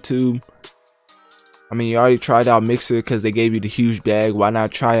go to YouTube. I mean, you already tried out Mixer because they gave you the huge bag. Why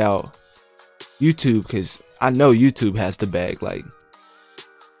not try out YouTube? Because I know YouTube has the bag. Like,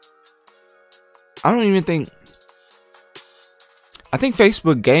 I don't even think. I think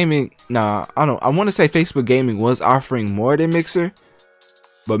Facebook Gaming. Nah, I don't. I want to say Facebook Gaming was offering more than Mixer,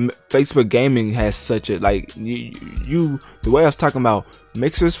 but Facebook Gaming has such a the way I was talking about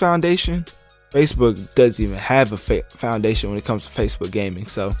Mixer's foundation, Facebook doesn't even have a foundation when it comes to Facebook Gaming.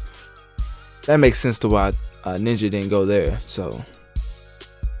 So that makes sense to why Ninja didn't go there. So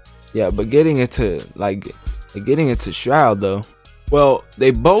yeah, but getting into Shroud though, well,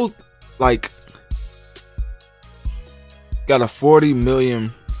 they both got a 40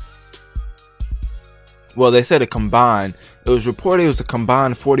 million well, they said it was reported it was a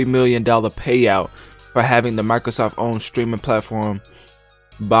combined $40 million payout for having the Microsoft owned streaming platform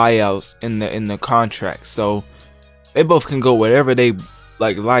buyouts in the contract. So they both can go wherever they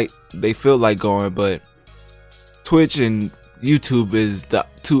like they feel like going, but Twitch and YouTube is the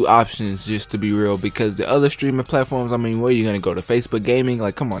two options, just to be real, because the other streaming platforms, I mean, where are you gonna go to? Facebook Gaming?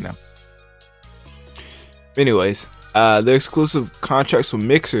 Like, come on now. Anyways, the exclusive contracts with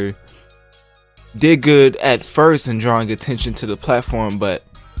Mixer did good at first in drawing attention to the platform, but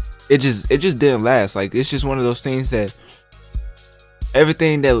it just didn't last. Like, it's just one of those things that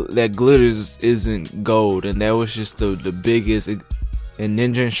everything that glitters isn't gold, and that was just the biggest. And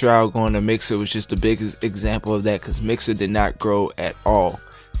Ninja and Shroud going to Mixer was just the biggest example of that, because Mixer did not grow at all.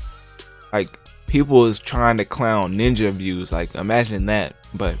 Like, people was trying to clown Ninja views, like, imagine that.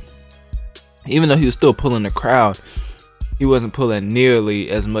 But even though he was still pulling the crowd, he wasn't pulling nearly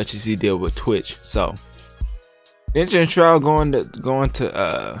as much as he did with Twitch. So Ninja and Shroud going to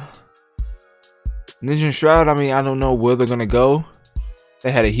Ninja and Shroud, I mean, I don't know where they're gonna go.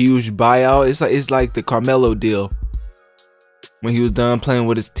 They had a huge buyout. It's like the Carmelo deal. When he was done playing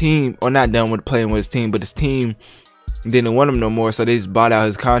with his team, or not done with playing with his team, but his team didn't want him no more, so they just bought out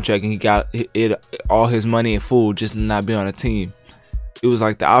his contract and he got all his money in full just to not be on a team. It was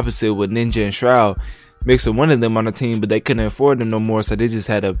like the opposite with Ninja and Shroud. Mixer wanted them on the team, but they couldn't afford them no more, so they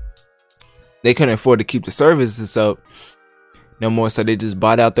couldn't afford to keep the services up no more, so they just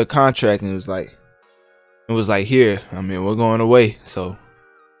bought out their contract, and it was like here, I mean, we're going away. So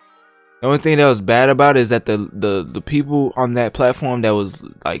the only thing that was bad about it is that the people on that platform that was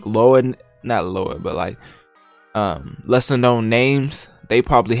like not lower, but like lesser known names, they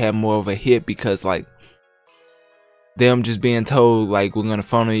probably had more of a hit, because like them just being told like, we're gonna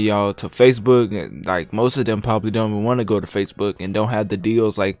funnel y'all to Facebook, and like most of them probably don't even want to go to Facebook and don't have the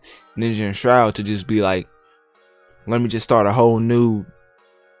deals like Ninja and Shroud to just be like, let me just start a whole new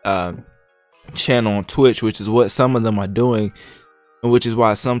channel on Twitch, which is what some of them are doing. And which is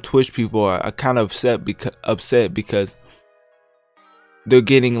why some Twitch people are kind of upset because they're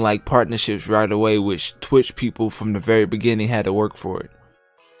getting like partnerships right away, which Twitch people from the very beginning had to work for it.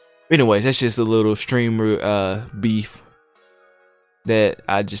 Anyways, that's just a little streamer beef that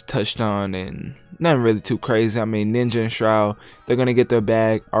I just touched on, and nothing really too crazy. I mean, Ninja and Shroud, they're gonna get their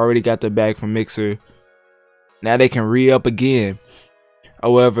bag. Already got their bag from Mixer. Now they can re-up again.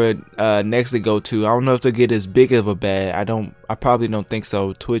 However, next they go to, I don't know if they'll get as big of a bag. I probably don't think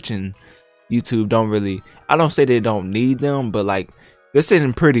so. Twitch and YouTube don't really, I don't say they don't need them, but like, they're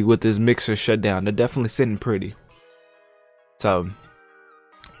sitting pretty with this Mixer shutdown. They're definitely sitting pretty. So,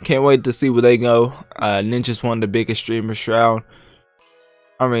 can't wait to see where they go. Ninja's one of the biggest streamers, Shroud.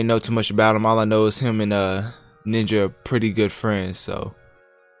 I don't really know too much about him. All I know is him and Ninja are pretty good friends. So,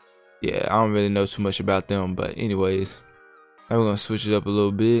 yeah, I don't really know too much about them. But anyways, now we're going to switch it up a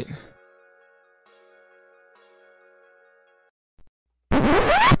little bit.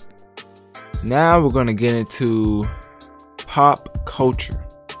 Now we're going to get into pop culture.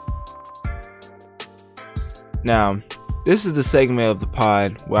 Now, this is the segment of the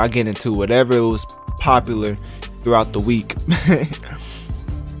pod where I get into whatever was popular throughout the week.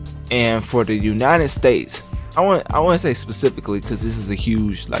 And for the United States, I want to say specifically, because this is a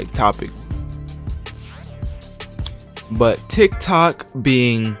huge like topic, but TikTok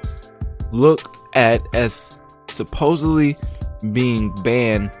being looked at as supposedly being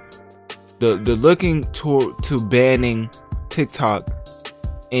banned. They're looking to banning TikTok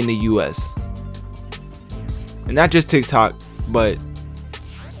in the US. And not just TikTok, but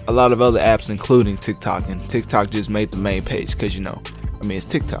a lot of other apps, including TikTok. And TikTok just made the main page because, you know, I mean, it's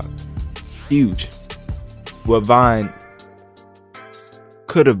TikTok. Huge. What Vine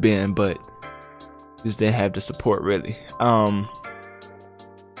could have been, but just didn't have the support, really.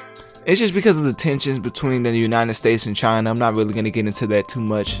 It's just because of the tensions between the United States and China. I'm not really going to get into that too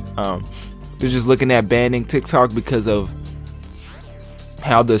much. They're just looking at banning TikTok because of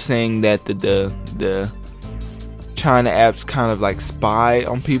how they're saying that the China apps kind of like spy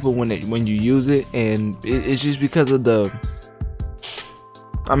on people when you use it, and it's just because of the,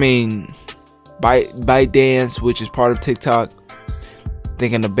 I mean, ByteDance, which is part of TikTok,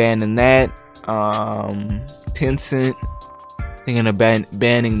 thinking of banning that. Tencent thinking of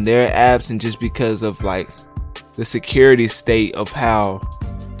banning their apps, and just because of like the security state of how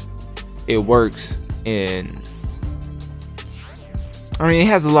it works. And I mean, it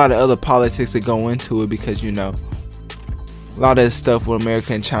has a lot of other politics that go into it, because, you know, a lot of this stuff with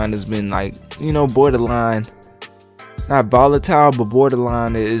America and China has been like, you know, borderline, not volatile, but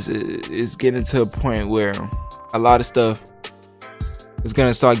borderline is getting to a point where a lot of stuff is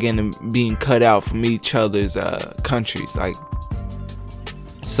gonna start being cut out from each other's countries. Like,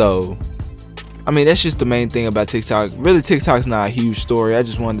 so I mean, that's just the main thing about TikTok. Really, TikTok's not a huge story. I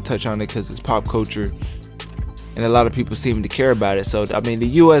just wanted to touch on it because it's pop culture and a lot of people seem to care about it. So I mean, the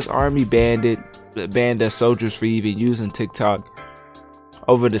US Army banned their soldiers for even using TikTok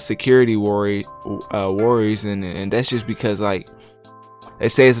over the security worries, and that's just because, like, they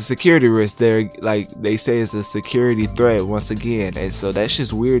say it's a security risk. They say it's a security threat once again, and so that's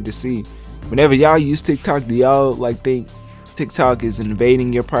just weird to see. Whenever y'all use TikTok, do y'all like think TikTok is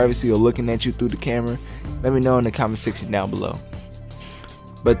invading your privacy or looking at you through the camera? Let me know in the comment section down below.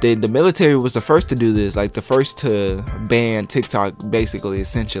 But then the military was the first to do this, like the first to ban TikTok, basically,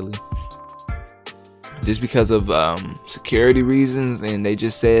 essentially, just because of security reasons. And they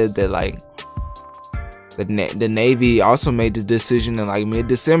just said that, like, the Navy also made the decision in like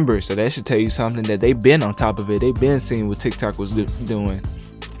mid-December, so that should tell you something, that they've been on top of it. They've been seeing what TikTok was doing.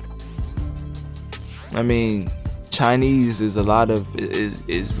 I mean, Chinese is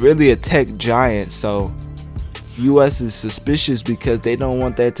really a tech giant, so US is suspicious because they don't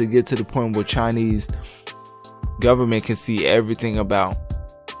want that to get to the point where Chinese government can see everything about,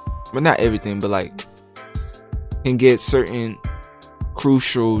 well, not everything, but like can get certain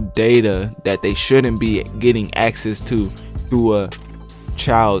crucial data that they shouldn't be getting access to through a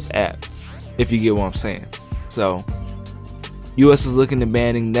child's app, if you get what I'm saying. So US is looking to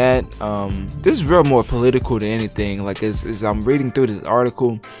banning that. This is real more political than anything. Like, as I'm reading through this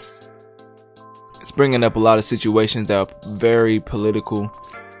article, it's bringing up a lot of situations that are very political.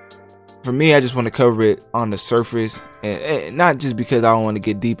 For me, I just want to cover it on the surface, and not just because I don't want to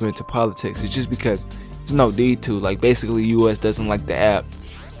get deeper into politics. It's just because there's no need to. Like, basically, US doesn't like the app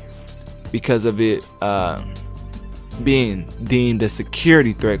because of it being deemed a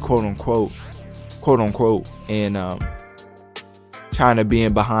security threat, quote unquote, and China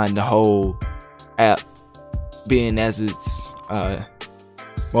being behind the whole app, being as its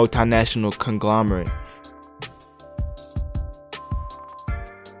multinational conglomerate.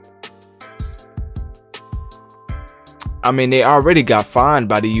 I mean, they already got fined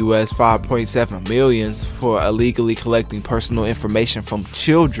by the US $5.7 million for illegally collecting personal information from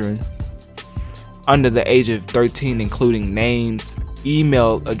children under the age of 13, including names,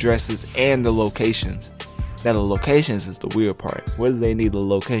 email addresses, and the locations. Now, the locations is the weird part. What do they need the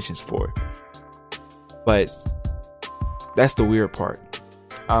locations for? But that's the weird part.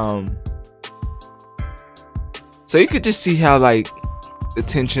 So you could just see how, like, the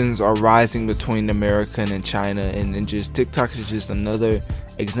tensions are rising between America and China, and just TikTok is just another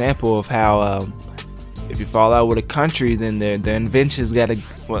example of how if you fall out with a country, then their inventions gotta,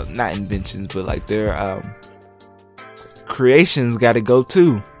 well, not inventions, but like their creations gotta go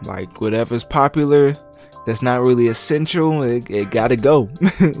too. Like, whatever's popular that's not really essential, it gotta go.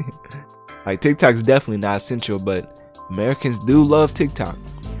 Like, TikTok's definitely not essential, but Americans do love TikTok.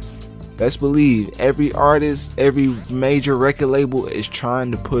 Best believe every artist, every major record label is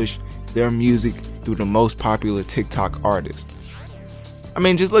trying to push their music through the most popular TikTok artists. I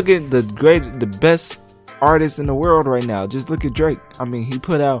mean, just look at the best artists in the world right now. Just look at Drake. I mean, he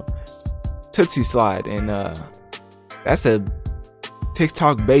put out Tootsie Slide, and that's a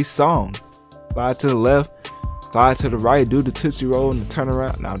TikTok based song. Slide to the left, slide to the right, do the Tootsie Roll and the turn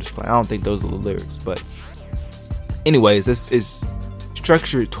around. No, I'm just playing. I don't think those are the lyrics, but anyways, it's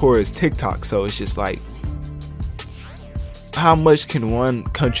structured towards TikTok. So it's just like, how much can one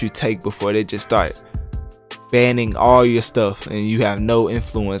country take before they just start banning all your stuff and you have no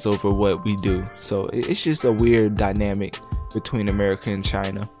influence over what we do? So it's just a weird dynamic between America and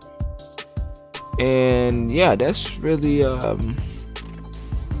China. And yeah, that's really all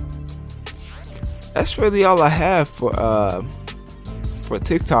I have for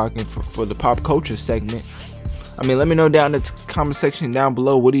TikTok and for the pop culture segment. I mean, let me know down in the comment section down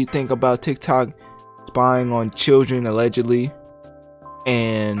below, what do you think about TikTok spying on children allegedly?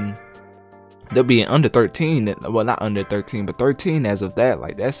 And they'll be under 13. Well, not under 13, but 13 as of that.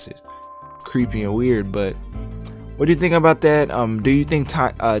 Like, that's just creepy and weird. But what do you think about that? Do you think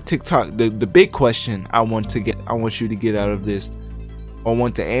TikTok, the big question I want you to get out of this, or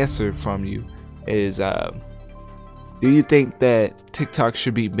want to answer from you, is do you think that TikTok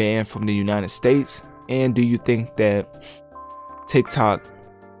should be banned from the United States? And do you think that TikTok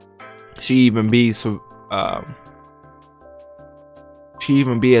should even be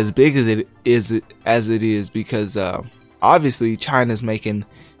as big as it is? Because obviously China's making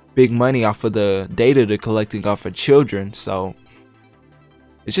big money off of the data they're collecting off of children. So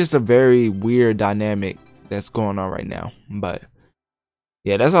it's just a very weird dynamic that's going on right now. But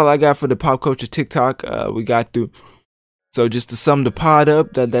yeah, that's all I got for the pop culture TikTok. We got through So just to sum the pod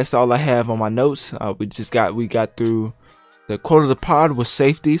up, that's all I have on my notes. We got through the quote of the pod was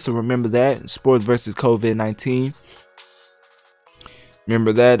safety. So remember that. Sports versus COVID-19.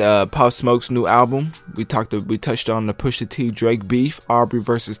 Remember that. Pop Smoke's new album. We touched on the Pusha T Drake beef. Aubrey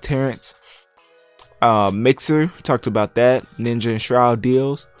versus Terrence. Mixer, talked about that. Ninja and Shroud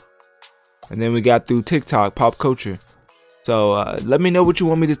deals. And then we got through TikTok, pop culture. So let me know what you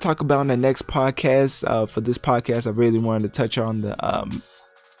want me to talk about in the next podcast. For this podcast, I really wanted to touch on the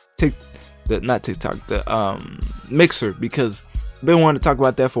Mixer, because I've been wanting to talk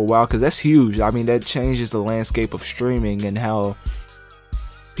about that for a while, because that's huge. I mean, that changes the landscape of streaming and how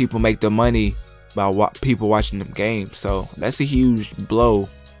people make their money by people watching them games. So that's a huge blow.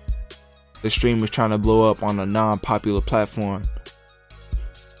 The streamers trying to blow up on a non-popular platform.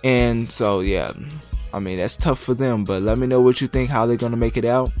 And so, yeah, I mean, that's tough for them. But let me know what you think, how they're going to make it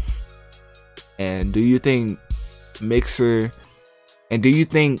out. And do you think Mixer, and do you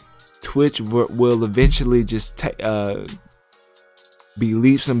think Twitch will eventually just be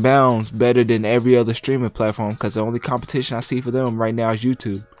leaps and bounds better than every other streaming platform? Because the only competition I see for them right now is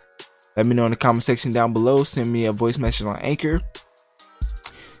YouTube. Let me know in the comment section down below. Send me a voice message on Anchor.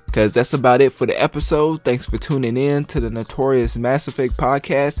 Because that's about it for the episode. Thanks for tuning in to the Notorious Mass Effect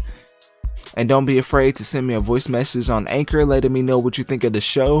podcast. And don't be afraid to send me a voice message on Anchor, letting me know what you think of the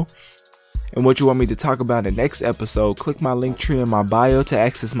show and what you want me to talk about in the next episode. Click my link tree in my bio to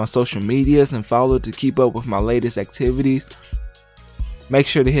access my social medias and follow to keep up with my latest activities. Make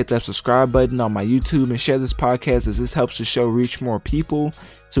sure to hit that subscribe button on my YouTube and share this podcast, as this helps the show reach more people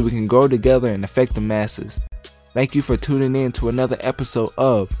so we can grow together and affect the masses. Thank you for tuning in to another episode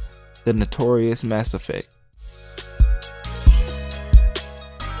of The Notorious Mass Effect.